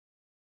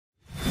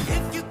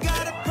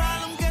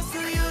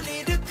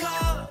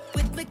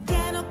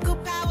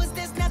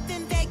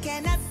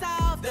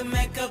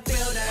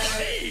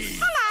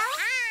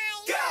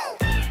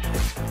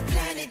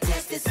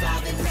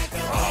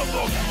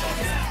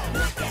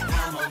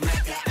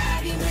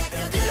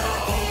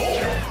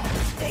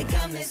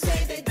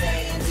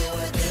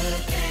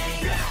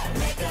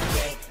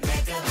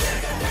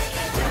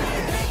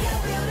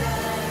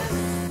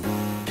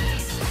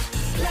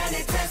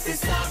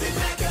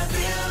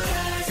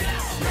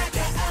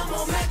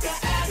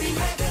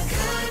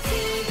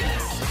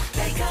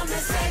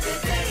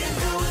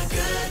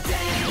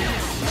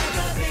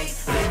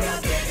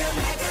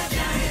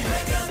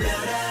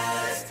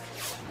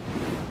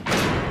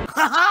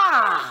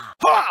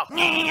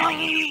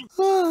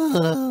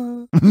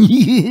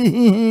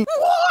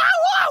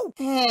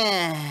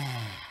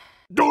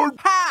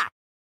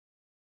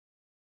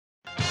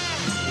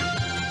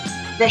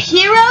The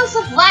Heroes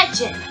of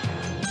Legend.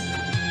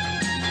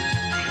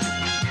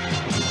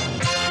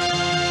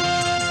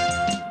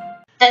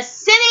 The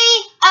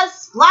city of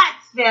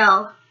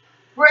Splatsville,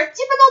 where a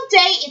typical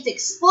day is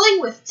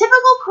exploding with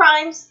typical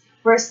crimes,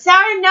 where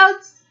sour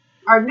notes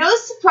are no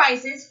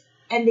surprises,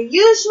 and the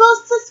usual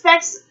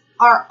suspects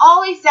are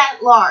always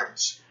at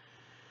large.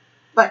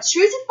 But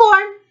true to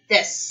form,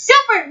 the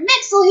Super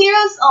Mixel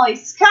heroes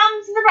always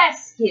come to the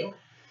rescue,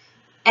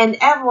 and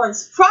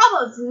everyone's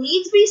problems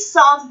need to be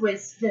solved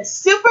with the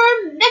Super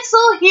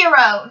Mixel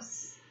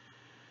heroes.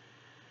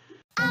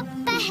 Up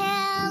a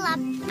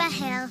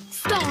hill,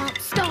 stomp,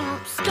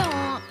 stomp,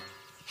 stomp.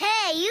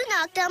 Hey, you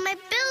knocked down my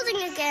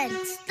building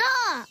again.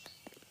 Stop!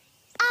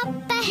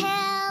 Up a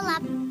hill,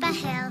 up a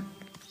hill.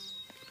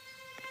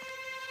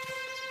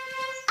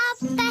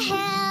 Up a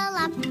hill,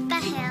 up a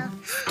hill.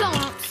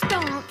 Stomp,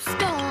 stomp,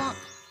 stomp.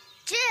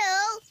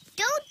 Jill,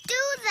 don't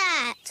do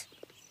that.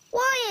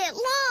 Wyatt,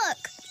 look.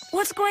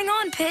 What's going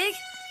on, Pig?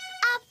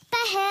 Up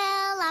a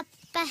hill, up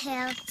a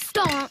hill.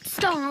 Stomp,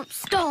 stomp,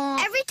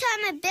 stomp. Every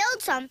time I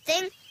build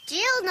something,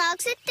 Jill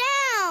knocks it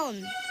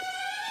down.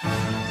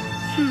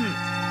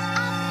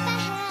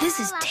 This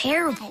is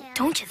terrible,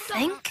 don't you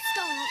think?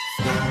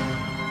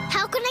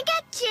 How can I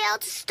get Jill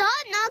to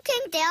stop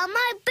knocking down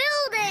my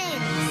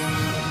buildings?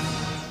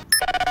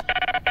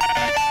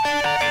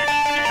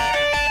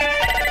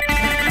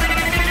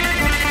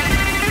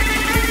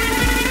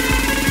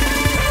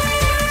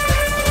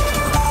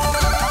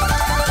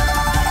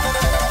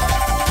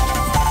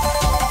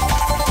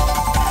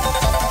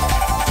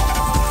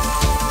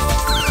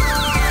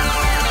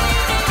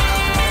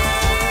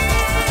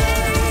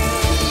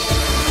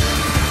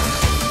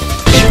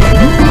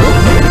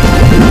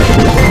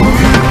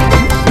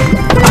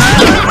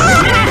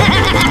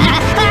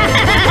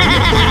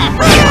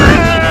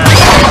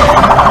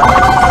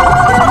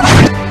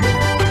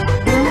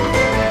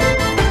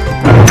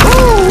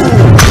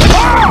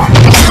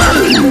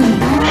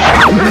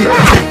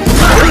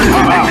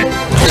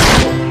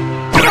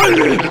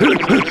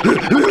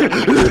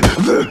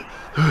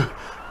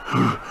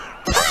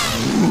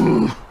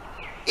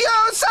 Yo,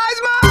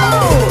 Seismo!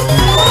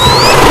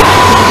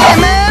 Hey,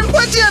 man,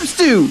 what's you up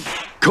to?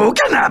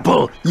 Coconut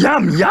apple,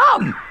 yum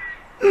yum.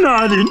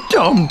 Not in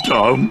Tum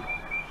Tum.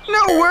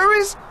 No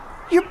worries.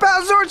 Your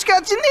pal Zorch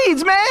got your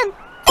needs, man.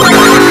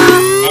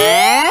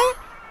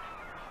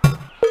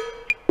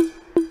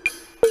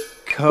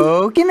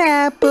 Coconut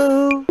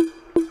apple,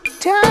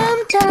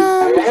 Tum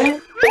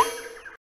Tum.